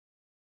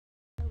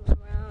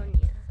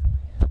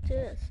to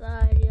the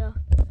side, yeah.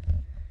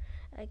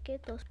 I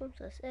get those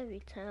bumps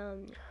every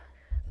time.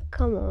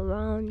 Come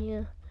around,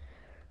 yeah.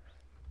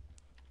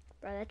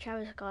 Bro, that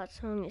Travis Scott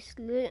song is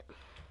lit.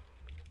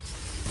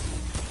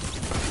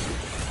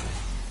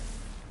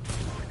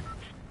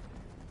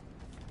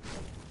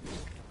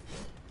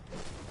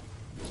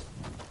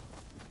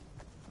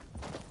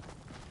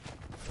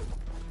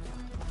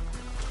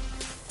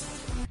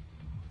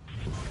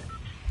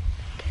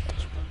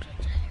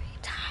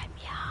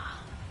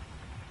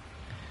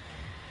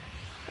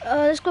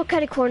 Let's go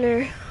catty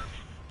corner.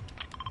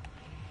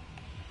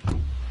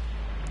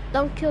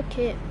 Don't kill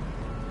Kit.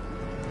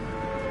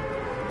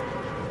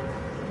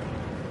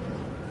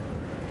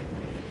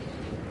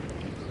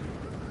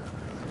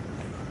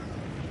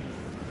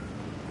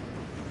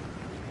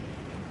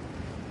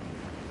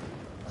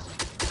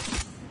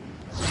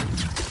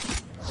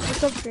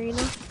 What's up,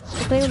 Karina? I'm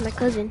playing with my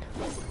cousin.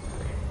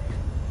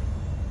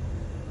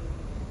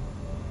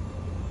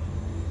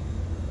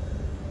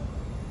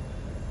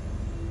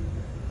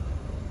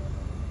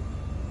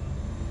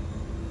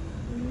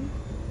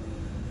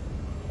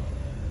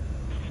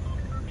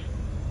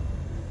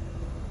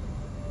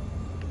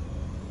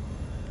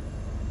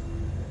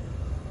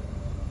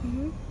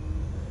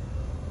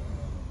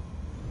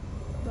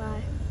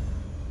 Bye.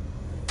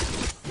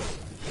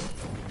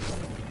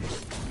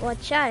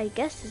 Watch out, I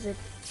guess it's a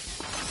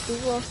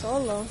duo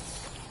solo.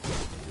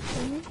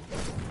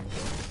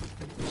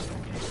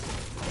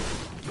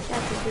 Yeah,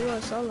 it's a duo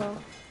solo.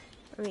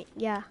 I mean,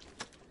 yeah.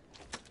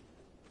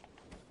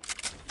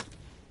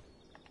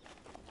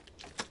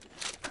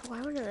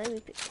 Why wouldn't it let me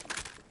pick?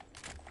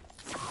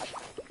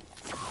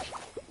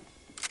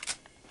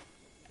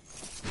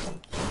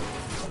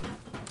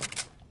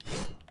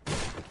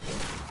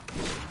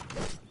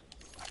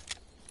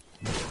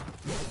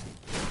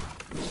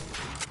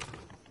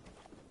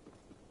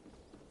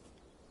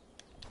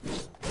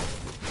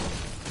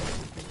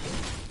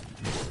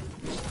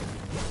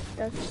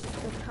 The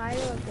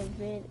title of the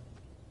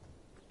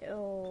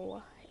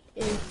video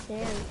is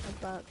Sam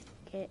about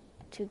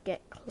to get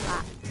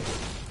clapped.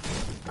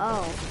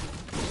 Oh,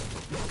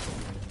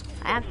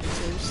 I have to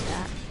change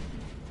that.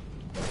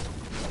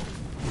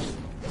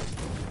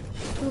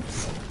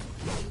 Oops.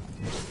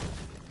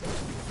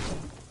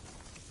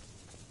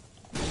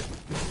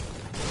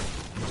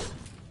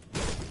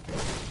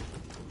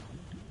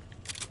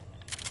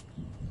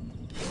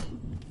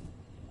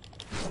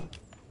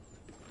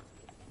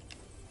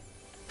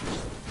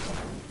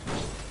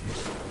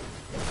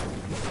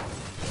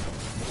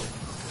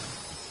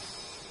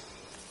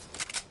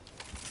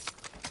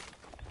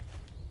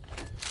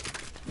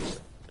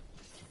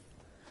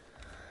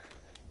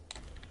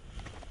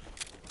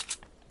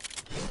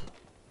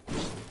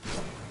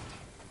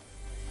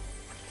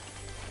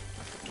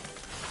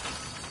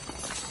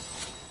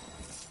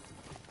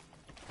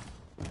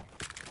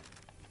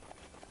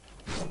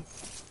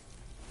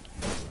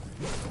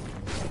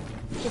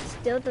 It's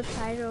still the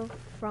title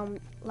from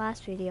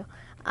last video.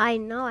 I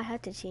know I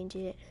had to change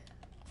it.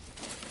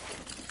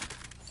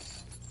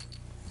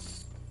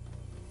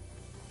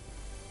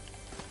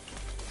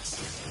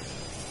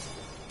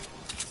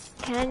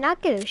 Can I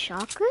not get a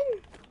shotgun?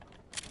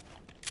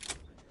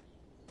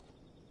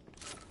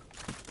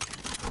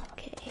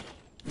 Okay.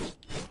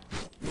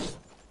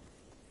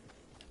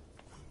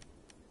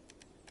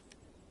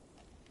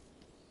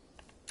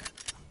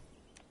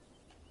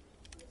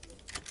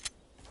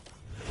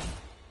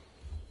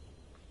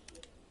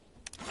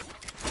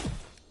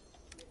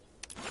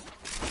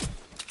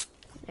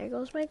 There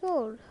goes my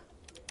gold.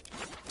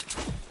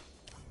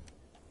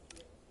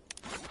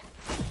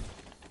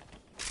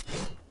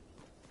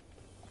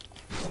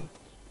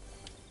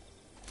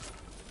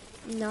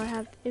 Now I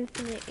have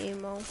infinite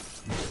ammo.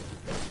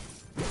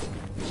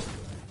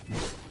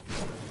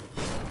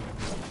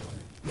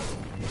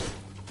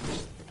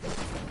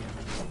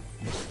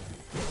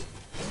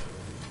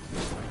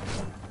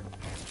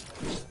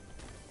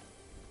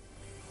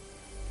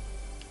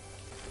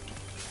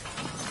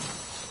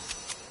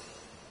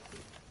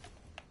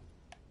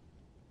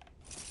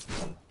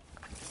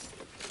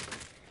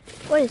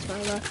 What is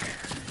my luck?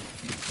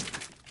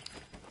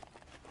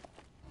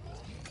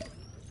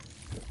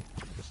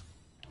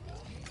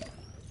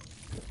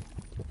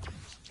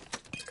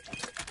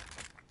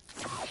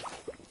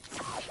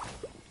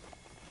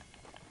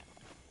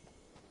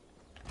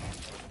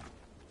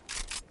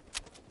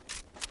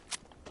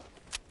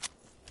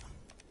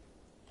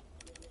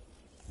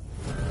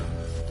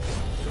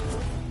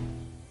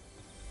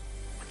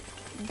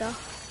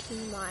 The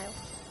mile.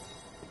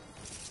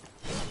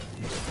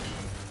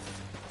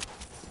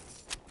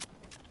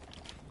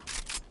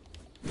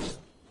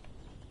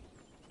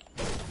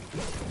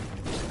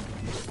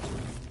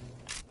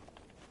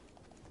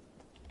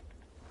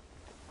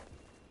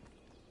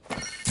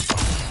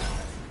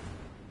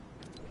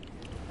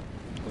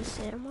 Is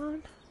Sam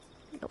on?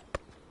 Nope.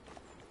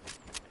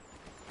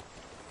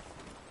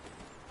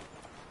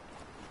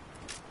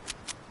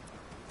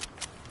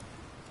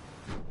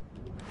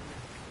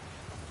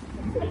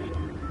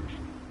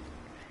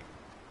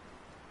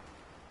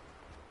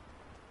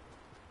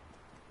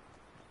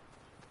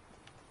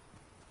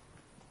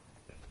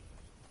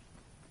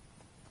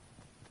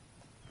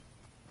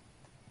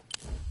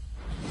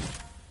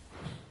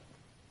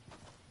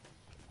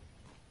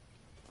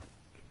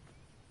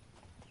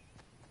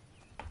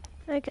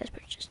 I guess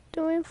we're just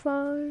doing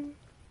fine.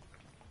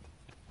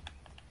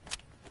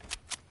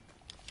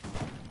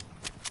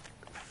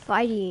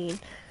 Fighting.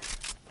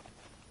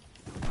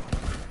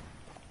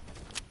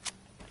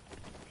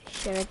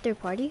 Share a third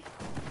party.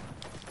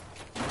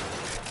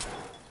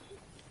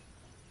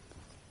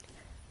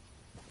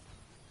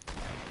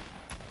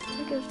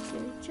 I guess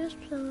we're just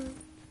fine.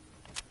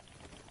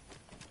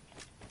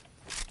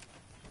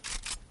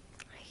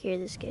 I hear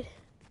this kid.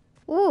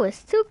 Ooh,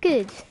 it's two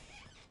kids.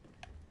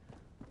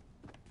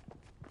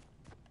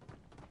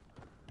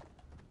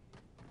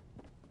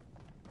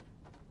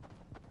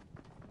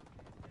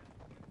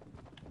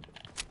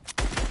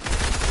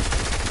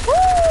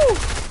 Woo!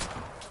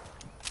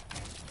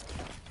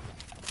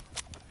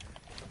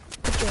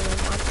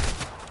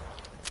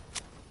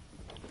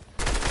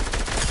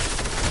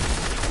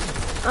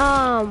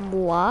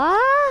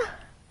 What?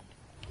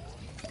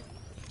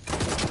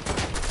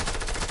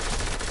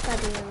 That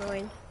is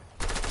annoying.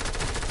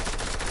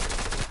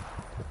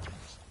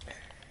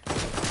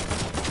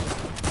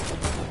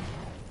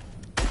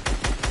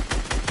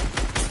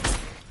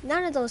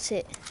 None of those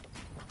hit.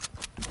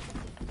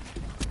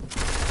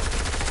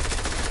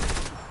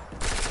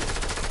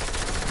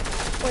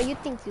 Well, you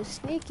think you're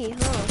sneaky,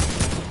 huh?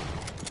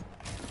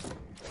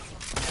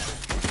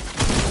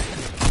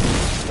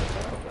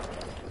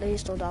 You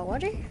stole that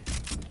water?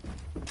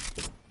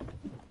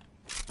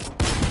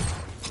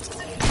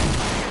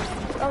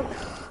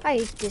 Oh, I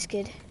hate this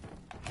kid.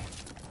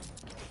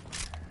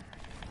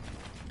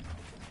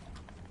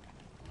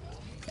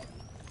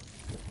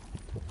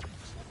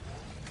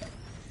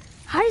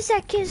 How does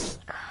that kid...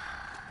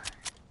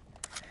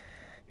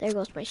 There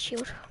goes my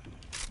shield.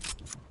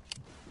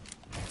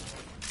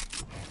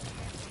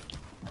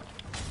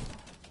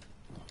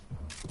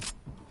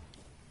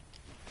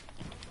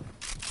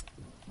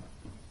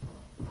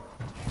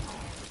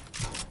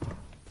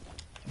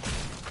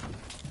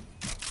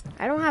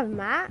 I don't have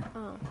mat?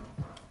 Oh.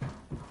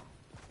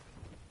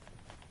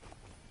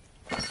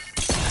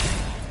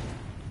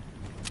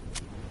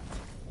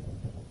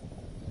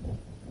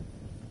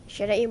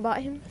 Should I aimbot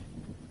him?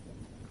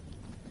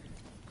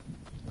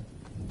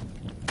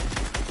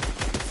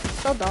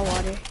 Stole that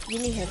water. You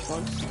need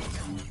headphones.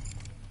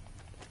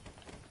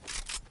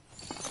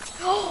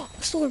 Oh,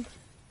 storm.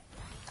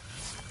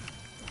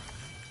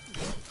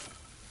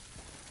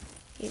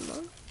 Hey,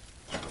 Mom.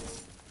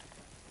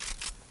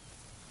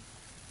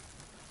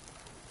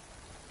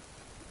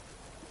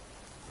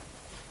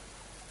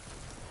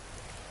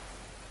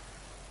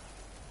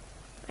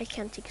 I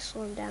can't take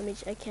storm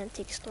damage. I can't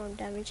take storm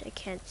damage. I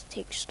can't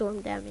take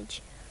storm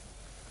damage.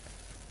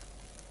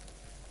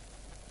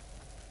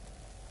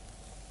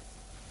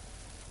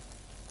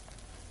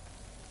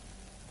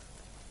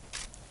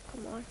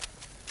 Come on.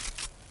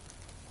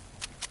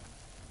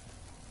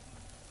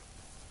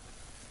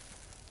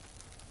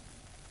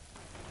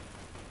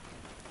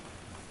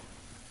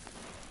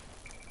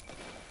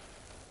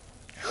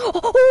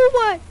 Oh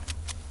my!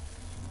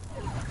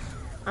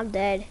 I'm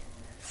dead.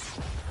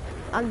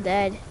 I'm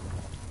dead.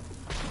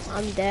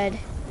 I'm dead.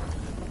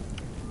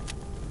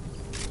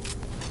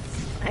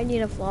 I need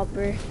a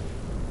flopper.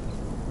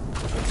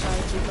 I'm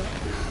sorry, Chico.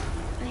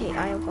 I hate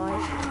IO5.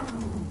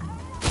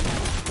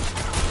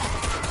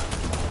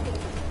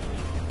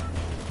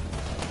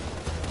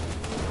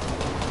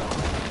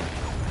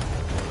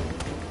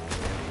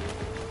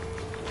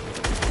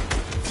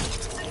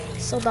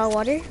 Sold that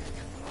water.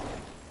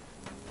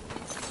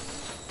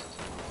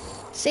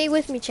 Stay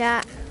with me,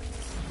 chat.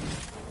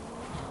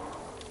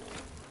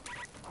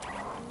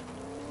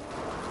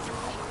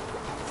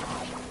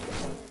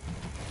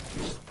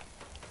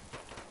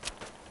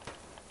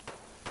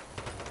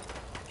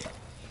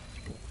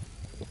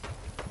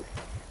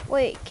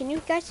 Wait, can you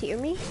guys hear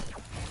me?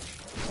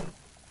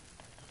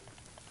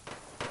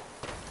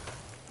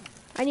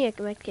 I need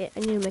a med kit. I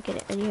need a med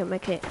kit. I need a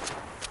med kit.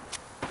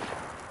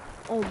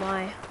 Oh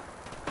my.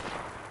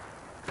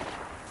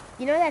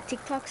 You know that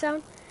TikTok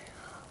sound?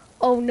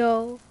 Oh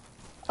no.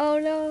 Oh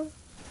no.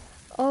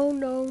 Oh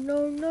no,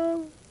 no,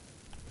 no.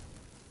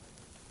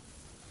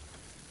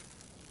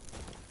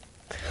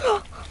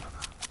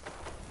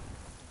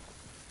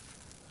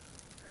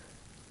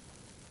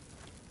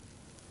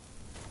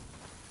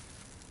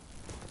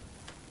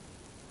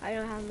 I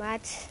don't have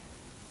mats.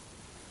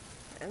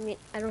 I mean,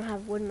 I don't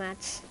have wood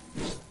mats.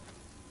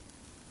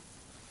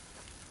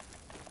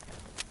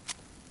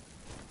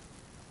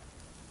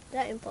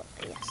 That impulse,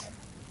 yes.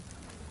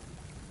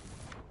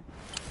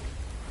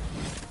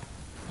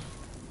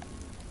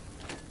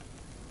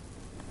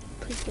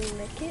 Please give me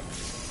my kit.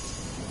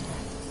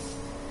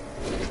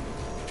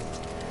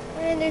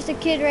 And there's a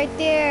kid right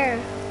there.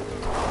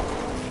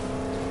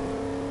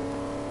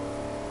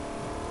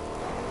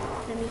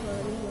 Let me heal,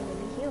 let me heal, let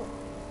me heal.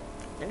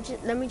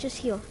 Let me just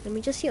heal. Let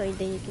me just heal and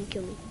then you can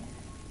kill me.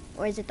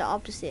 Or is it the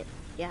opposite?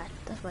 Yeah,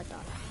 that's what I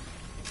thought.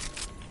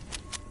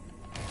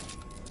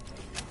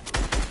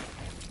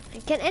 I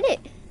can't edit.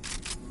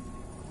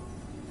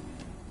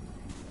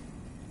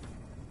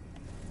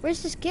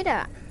 Where's this kid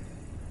at?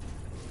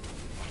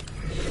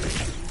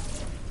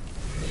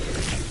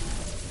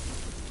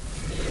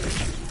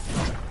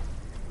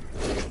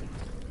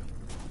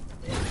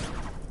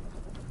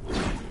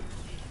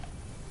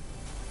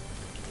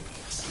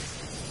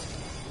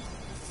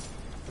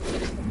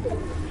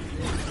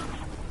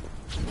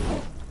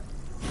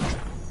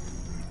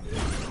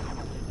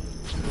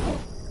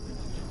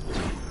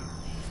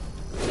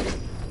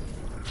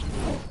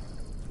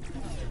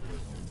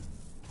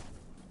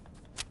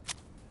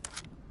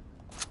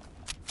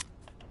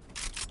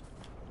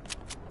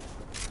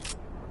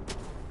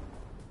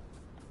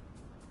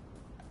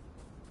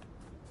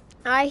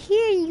 I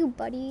hear you,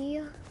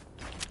 buddy.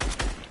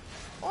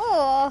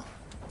 Oh.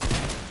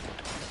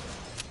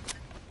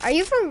 Are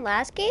you from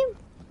last game?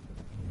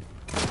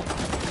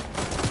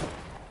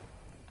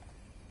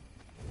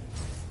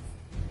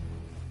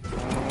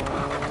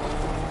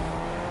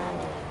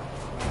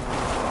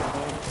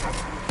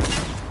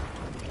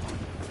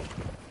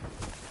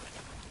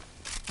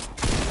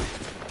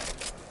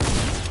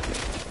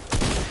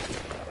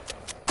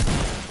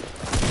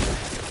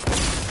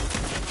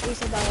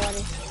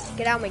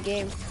 Get out of my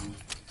game.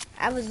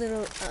 I was a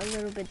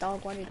little bit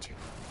dog water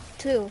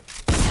too.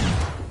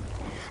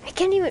 I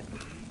can't even.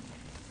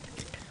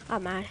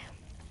 I'm mad.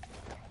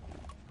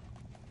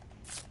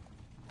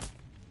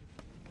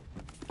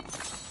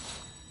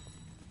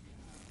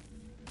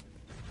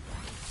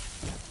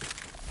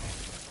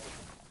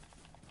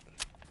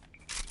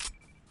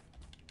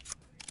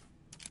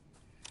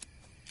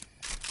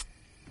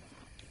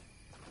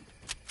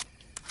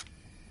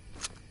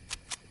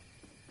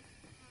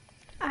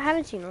 I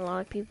haven't seen a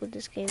lot of people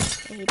this game.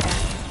 I hate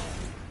that.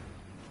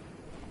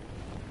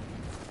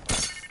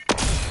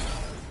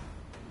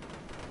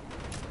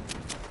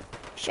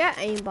 Should I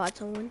aimbot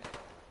someone?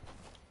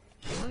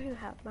 I don't even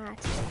have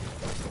mats.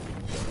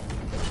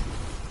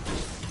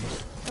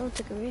 Someone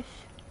took a risk.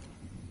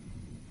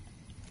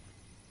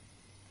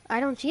 I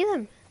don't see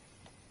them.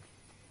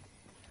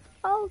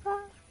 Oh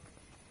god.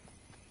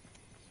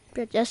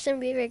 But Justin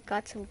Bieber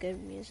got some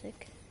good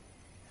music.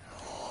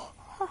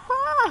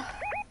 Haha!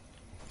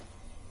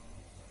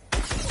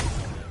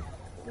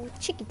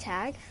 Chicken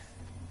tag.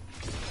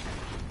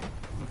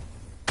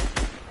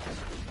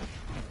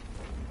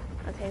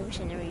 Okay, we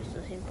should never use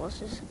those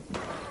impulses.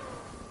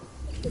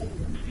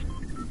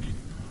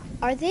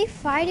 Are they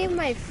fighting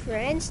my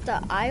friends,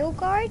 the aisle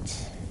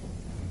guards?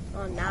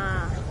 Oh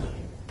nah.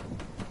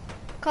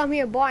 Come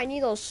here, boy, I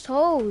need those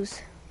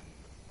toes.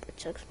 For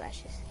choke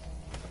splashes.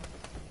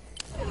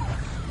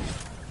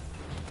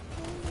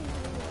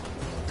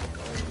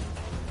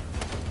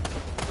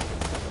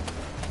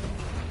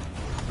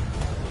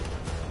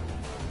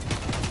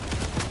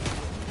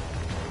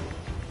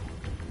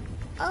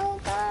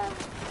 Oh god.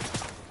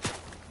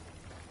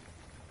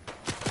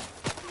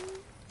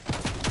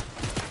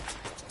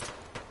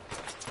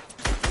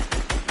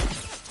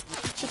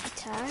 Chicken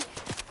tag.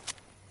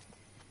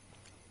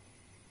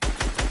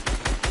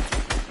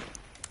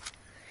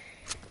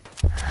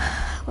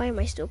 Why am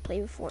I still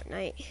playing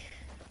Fortnite?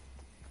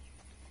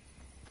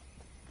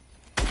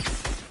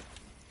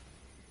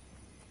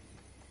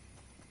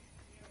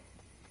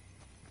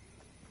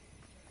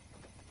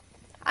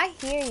 I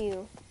hear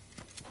you.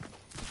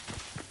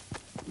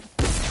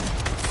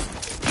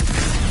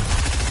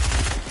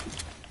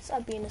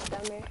 Stop being a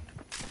spammer.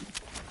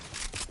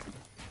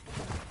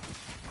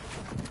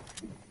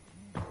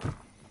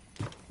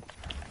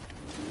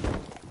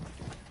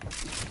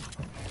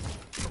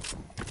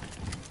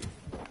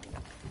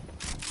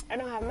 I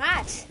don't have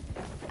mats.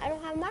 I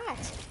don't have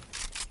mats.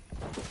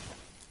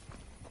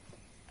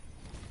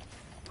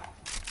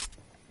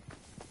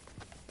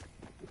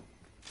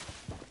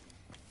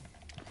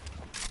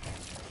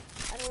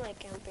 I don't like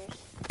campers.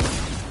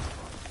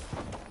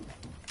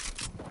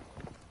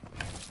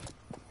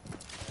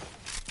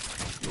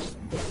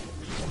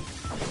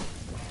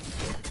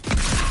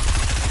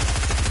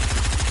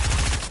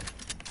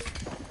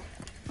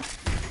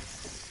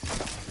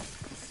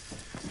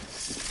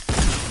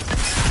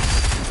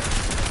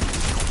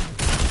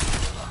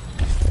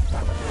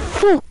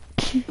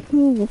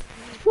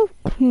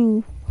 Fuck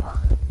you.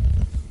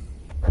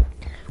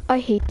 I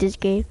hate this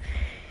game.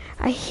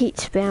 I hate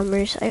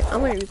spammers.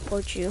 I'm gonna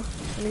report you.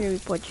 I'm gonna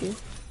report you.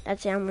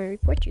 That's it, I'm gonna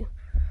report you.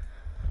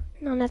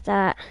 No, not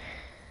that.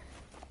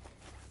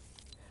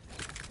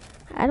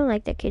 I don't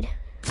like that kid.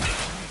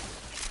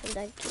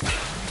 I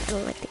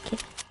don't like the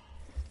kid.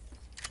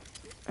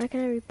 Why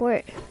can I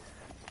report?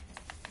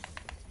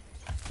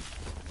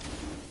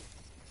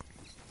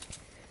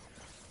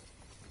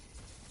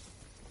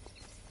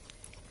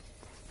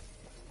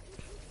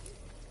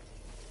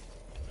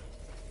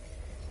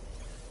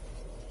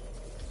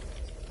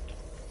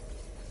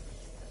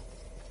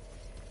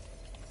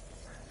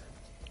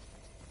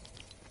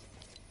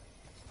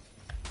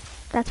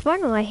 That's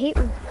fun. I hate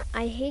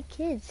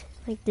kids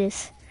like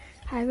this.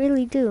 I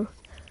really do.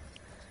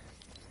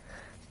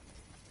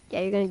 Yeah,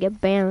 you're gonna get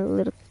banned,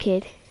 little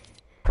kid.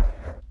 I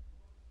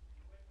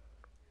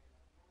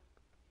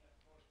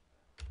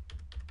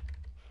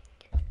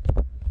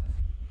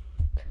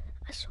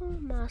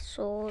sold my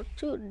soul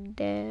to the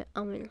dead.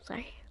 I'm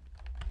inside.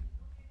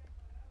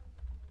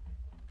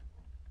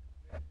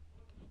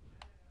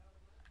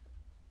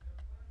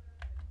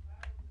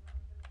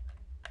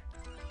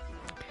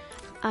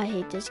 I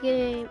hate this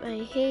game. I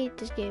hate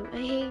this game. I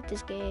hate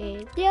this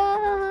game. Yeah.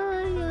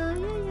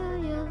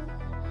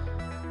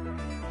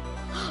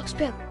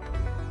 Spam.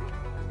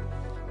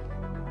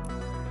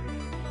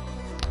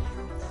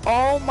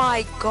 Oh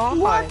my god.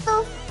 What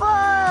the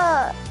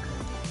fuck?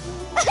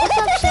 What's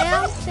up,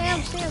 Sam? Sam.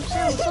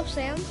 What's up,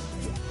 Sam?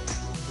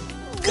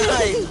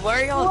 Guys,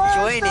 why are y'all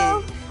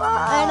joining?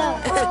 I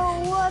know.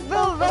 Bro, what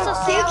the What's a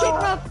Can you kick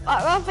Sam?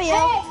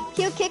 Rafael?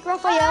 Can you kick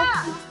Rafael?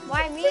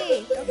 Why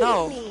me? Don't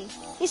No. kick me.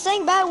 He's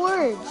saying bad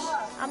words.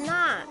 I'm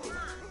not.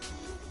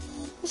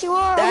 Yes, you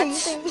are.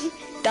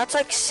 That's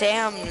like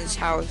Sam's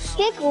house.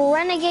 Kick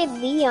Renegade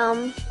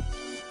Liam.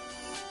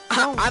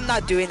 I'm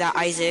not doing that,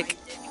 Isaac.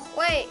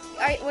 Wait,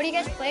 what are you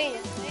guys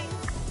playing?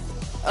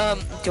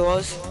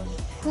 Duos.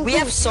 We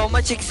have so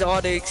much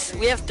exotics.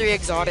 We have 3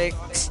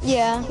 exotics.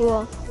 Yeah.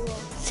 Cool.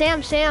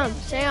 Sam.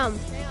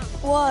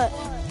 What?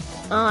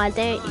 Oh, I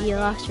think you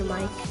lost your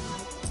mic.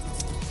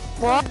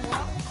 What?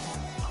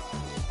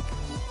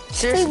 Hey,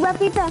 Seriously?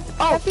 Rapita.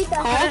 Oh,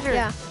 Rapita. Predator.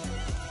 Yeah.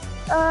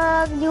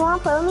 Do you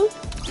want to play with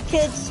me?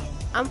 Kids.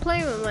 I'm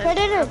playing with my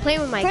Predator. I'm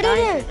playing with my Predator.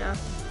 guys right now.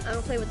 I'm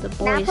gonna play with the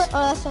boys.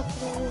 Oh, that's so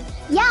cool.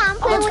 Yeah, I'm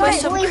playing Let's with play my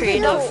some boys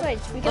creative.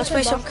 too. Let's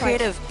play some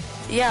creative.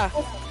 Yeah.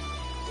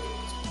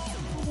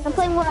 I'm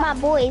playing with my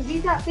boys.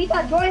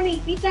 Pita, join me,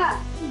 Pita.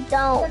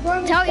 Don't.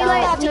 Tell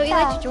Eli Pita.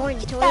 to join.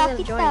 Tell Eli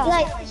to join.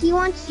 Like, he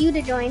wants you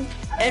to join.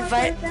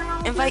 Invite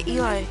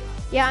Eli.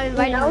 Yeah, I'm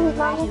inviting him.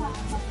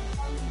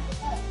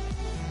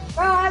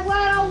 Bro, I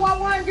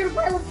wanted you to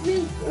play with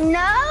me.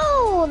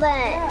 No,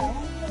 then.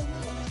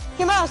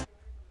 Here, Mouse.